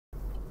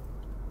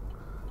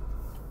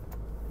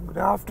Good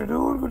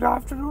afternoon,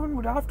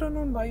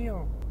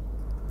 bhaiyo.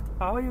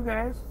 How are you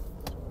guys?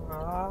 I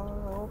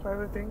hope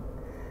everything.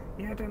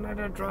 Yet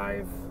another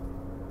drive,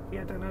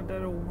 yet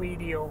another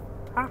video.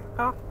 Ha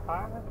ha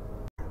ha.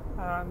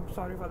 I'm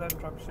sorry for the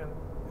interruption.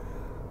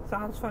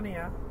 Sounds funny,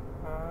 huh?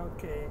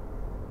 Okay.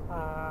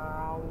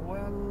 I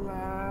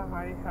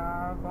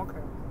have.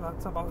 Okay,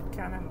 that's about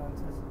Canon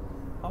lenses.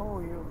 Oh,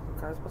 you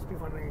guys must be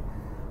wondering,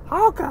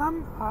 how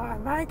come a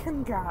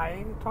Nikon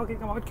guy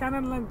talking about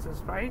Canon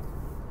lenses, right?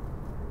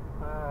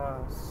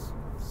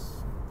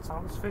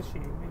 Sounds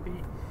fishy.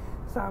 Maybe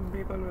some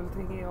people will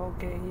think,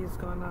 okay, he's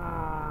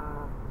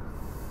gonna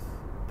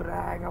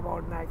brag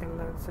about Nikon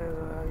lenses,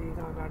 he's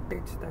gonna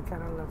ditch the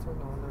Canon lenses.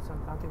 No, that's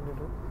nothing to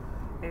do.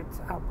 It's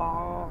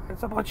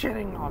about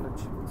sharing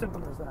knowledge.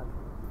 Simple as that.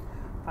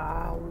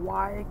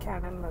 Why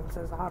Canon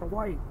lenses are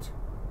white?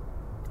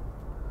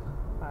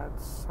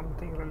 That's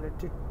something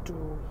related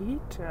to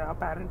heat.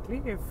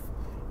 Apparently, if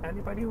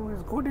anybody who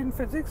is good in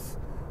physics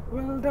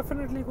will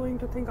definitely going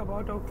to think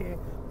about, okay,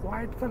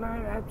 white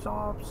color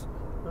absorbs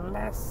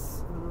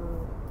less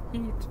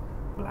heat,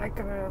 black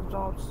color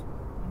absorbs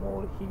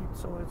more heat,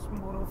 so it's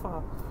more of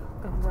a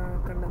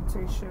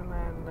condensation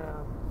and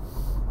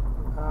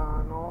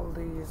all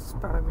these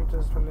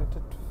parameters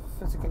related to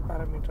physical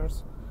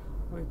parameters,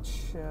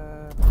 which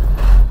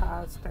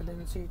has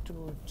tendency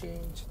to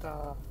change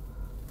the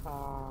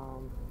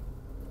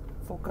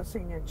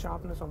focusing and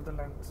sharpness of the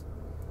lens.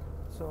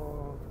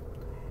 So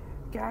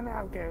it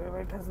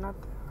has not.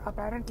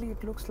 Apparently,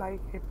 it looks like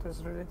it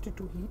is related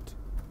to heat.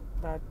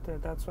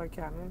 That's why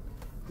Canon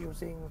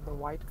using the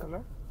white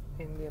color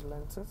in their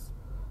lenses,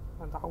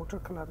 and the outer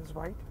color is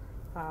white,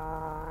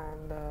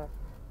 and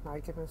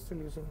Nikon is still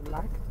using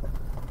black.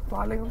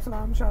 Walaikum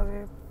salam,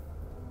 Shahzeb.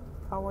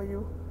 How are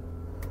you?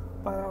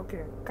 But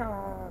okay,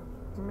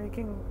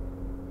 making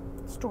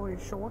story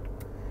short,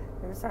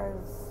 this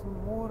is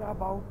more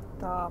about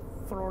the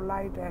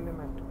fluoride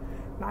element.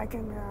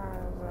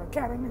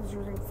 Canon is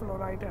using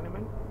fluoride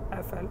element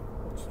FL,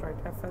 that's right,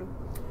 FL.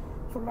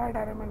 Fluoride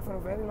element for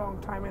a very long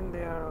time in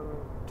their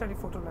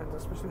telephoto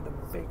lenses, especially the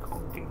big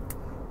honking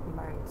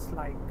lens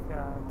like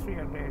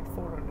 300,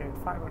 400,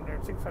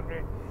 500,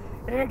 600,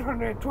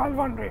 800,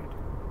 1200.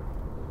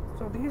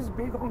 So these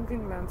big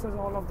honking lenses,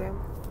 all of them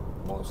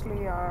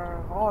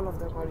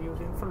are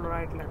using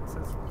fluoride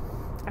lenses.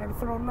 And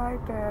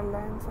fluoride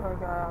lens or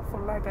the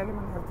fluoride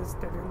element has this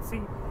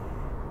tendency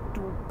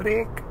to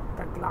break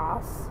the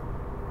glass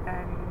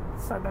and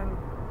sudden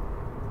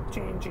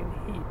change in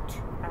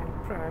heat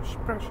and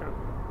pressure.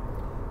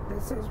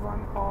 This is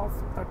one of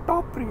the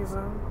top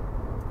reason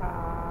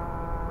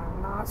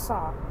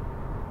NASA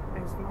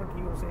is not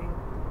using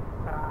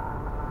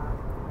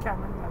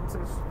Canon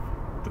lenses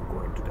to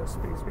go into the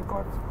space,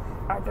 because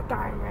at the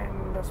time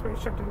when the space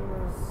shuttle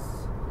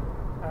is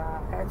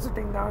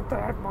exiting the Earth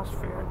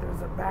atmosphere, there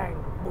is a bang,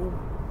 boom.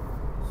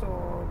 So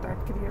that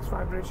creates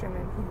vibration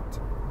and heat.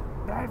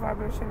 That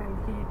vibration and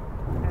heat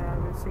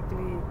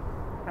basically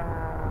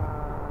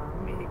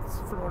makes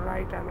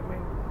fluoride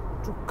element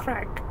to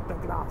crack the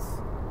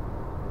glass,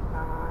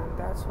 and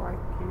that's why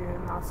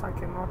NASA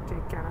cannot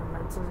take Canon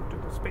lenses into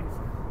the space.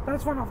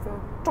 That's one of the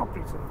top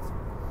reasons.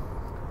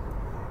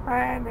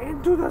 And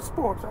into the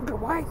sports, okay,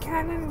 why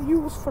Canon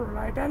use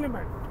fluoride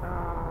element?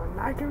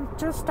 Nikon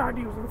just start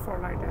using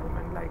fluoride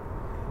element like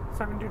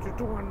 70 to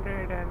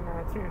 200 and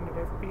 300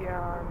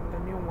 fps, and the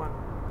new one,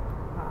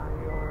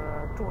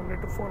 your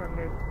 200 to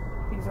 400.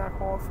 These are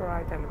all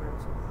fluoride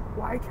elements.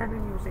 Why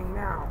Canon using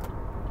now?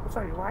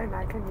 Sorry, why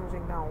Nikon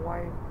using now?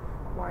 Why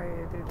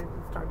they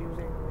didn't start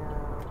using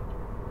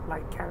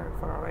like Canon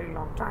for a very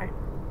long time?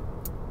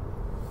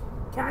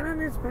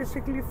 Canon is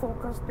basically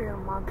focused their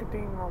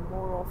marketing on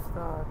more of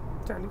the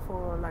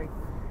telephoto, like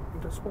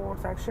into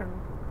sports action.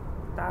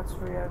 That's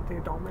where they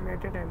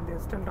dominated, and they're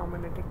still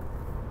dominating.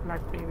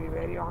 Let me be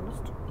very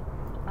honest.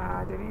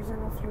 The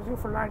reason of using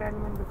fluoride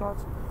element,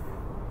 because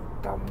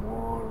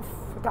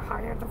the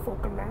higher the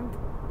focal length,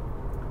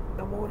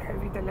 the more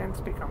heavy the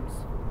lens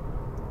becomes.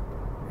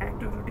 And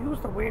to reduce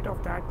the weight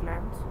of that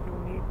lens, you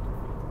need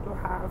to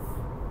have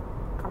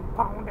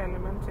compound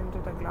elements into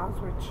the glass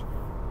which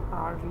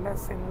are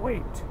less in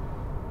weight.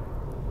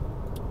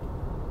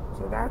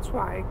 So that's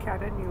why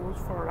Canon use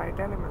fluoride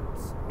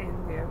elements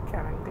in their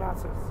Canon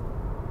glasses.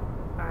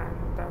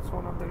 And that's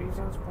one of the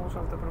reasons most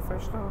of the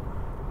professional,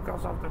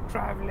 because of the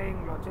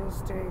traveling,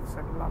 logistics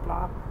and blah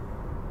blah,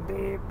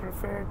 they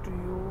prefer to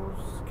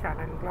use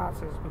Canon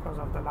glasses because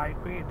of the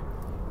lightweight,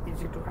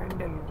 easy to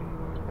handle,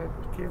 it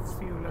gives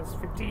you less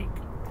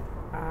fatigue,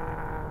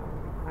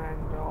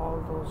 and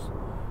all those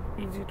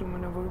easy to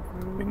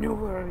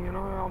maneuver,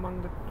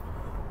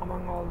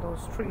 among all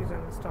those trees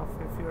and stuff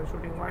if you are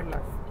shooting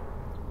wildlife.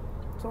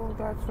 So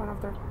that's one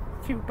of the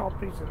few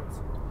top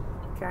reasons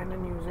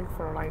Canon using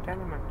fluoride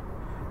element.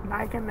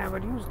 Nikon never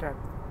used that.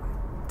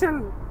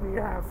 Till we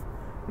have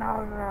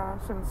now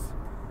since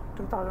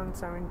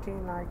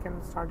 2017,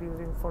 Nikon start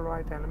using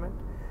fluoride element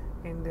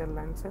in their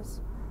lenses.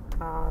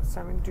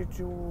 70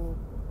 to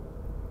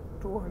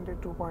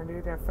 200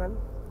 2.8 FL,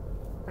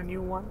 the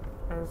new one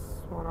is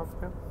one of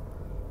them.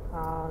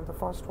 the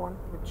first one,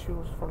 which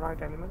used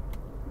fluoride element.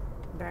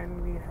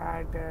 Then we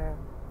had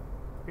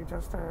we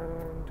just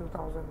in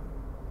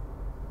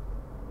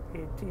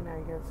 2018,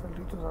 I guess,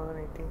 early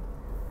 2018,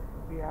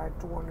 we had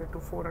 200 to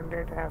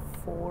 400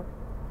 f4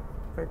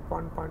 with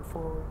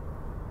 1.4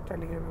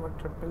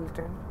 teleconverter built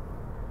in.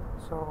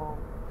 So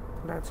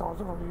that's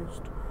also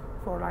used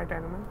fluoride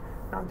element.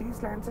 Now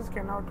these lenses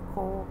cannot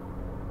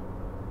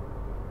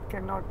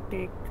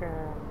take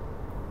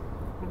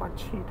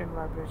much heat and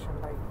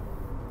vibration. Like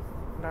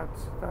that.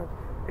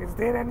 Is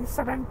there any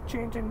sudden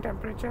change in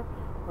temperature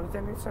or is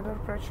there any sudden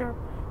pressure?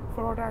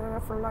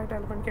 Fluoride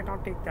element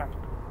cannot take that,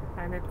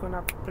 and it's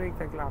gonna break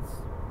the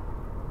glass.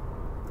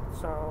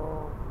 So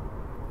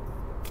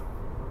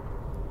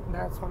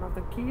that's one of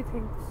the key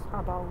things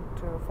about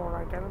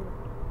fluoride element.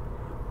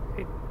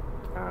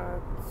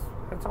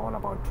 It's all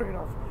about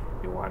trade-off.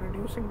 You are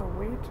reducing the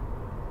weight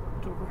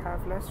to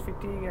have less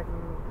fatigue and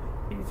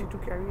easy to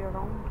carry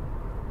around,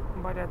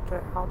 but at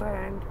the other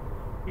end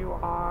you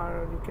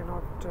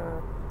cannot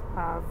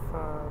have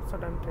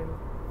sudden thing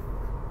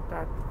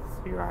that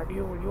you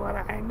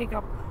are ending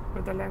up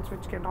with a lens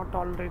which cannot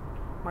tolerate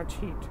much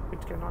heat,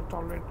 which cannot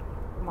tolerate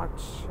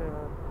much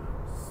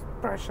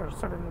pressure,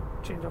 sudden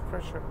change of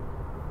pressure.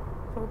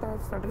 So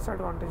that's the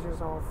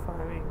disadvantages of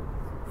having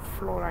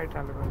fluoride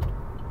element.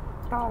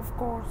 Now of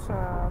course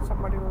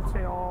somebody will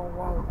say, oh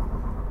well,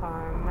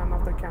 none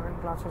of the Canon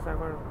glasses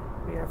ever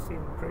we have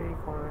seen break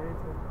or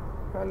anything.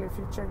 Well, if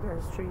you check the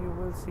history, you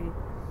will see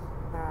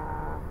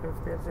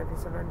if there's any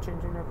sudden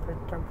change in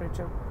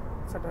temperature,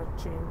 sudden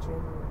change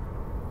in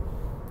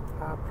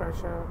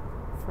pressure,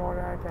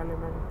 fluoride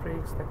element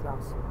breaks the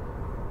glass.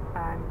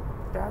 And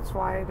that's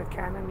why the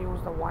Canon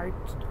used the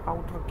white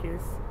outer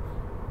case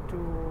to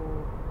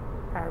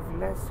have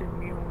less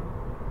immune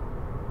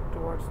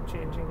towards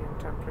changing in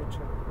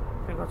temperature,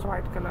 because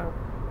white color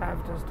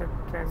have just a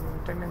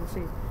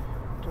tendency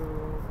to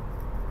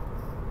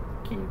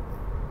keep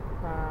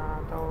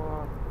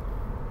the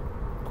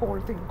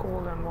cold thing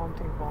cold and warm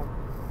thing warm.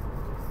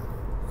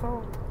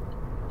 So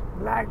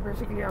black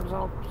basically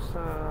absorbs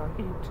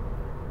heat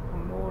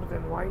more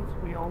than white,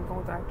 we all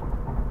know that.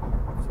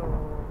 So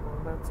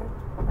that's it.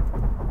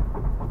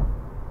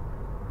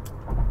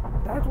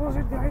 That was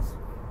it, guys.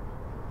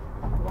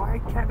 Why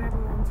Canon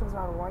lenses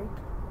are white?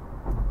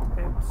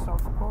 It's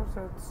of course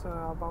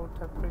about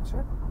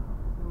temperature,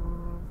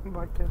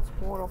 but it's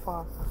more of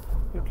a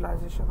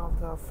utilization of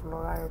the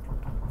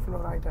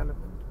fluoride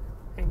element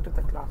into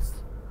the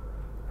glass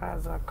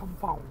as a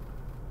compound,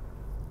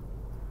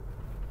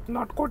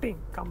 not coating.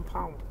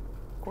 Compound.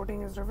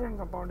 Coating is different,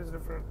 compound is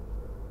different.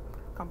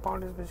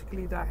 Compound is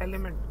basically the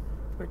element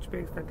which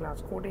makes the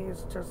glass. Coating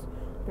is just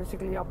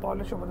basically a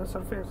polish over the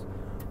surface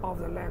of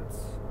the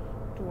lens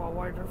to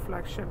avoid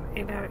reflection,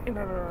 inner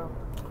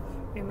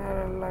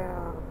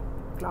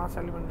glass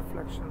element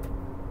reflection,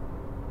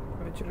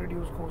 which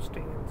reduce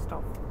ghosting and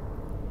stuff.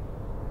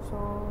 So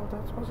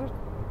that was it.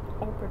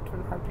 Hope it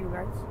will help you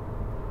guys.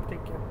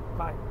 Take care.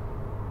 Bye.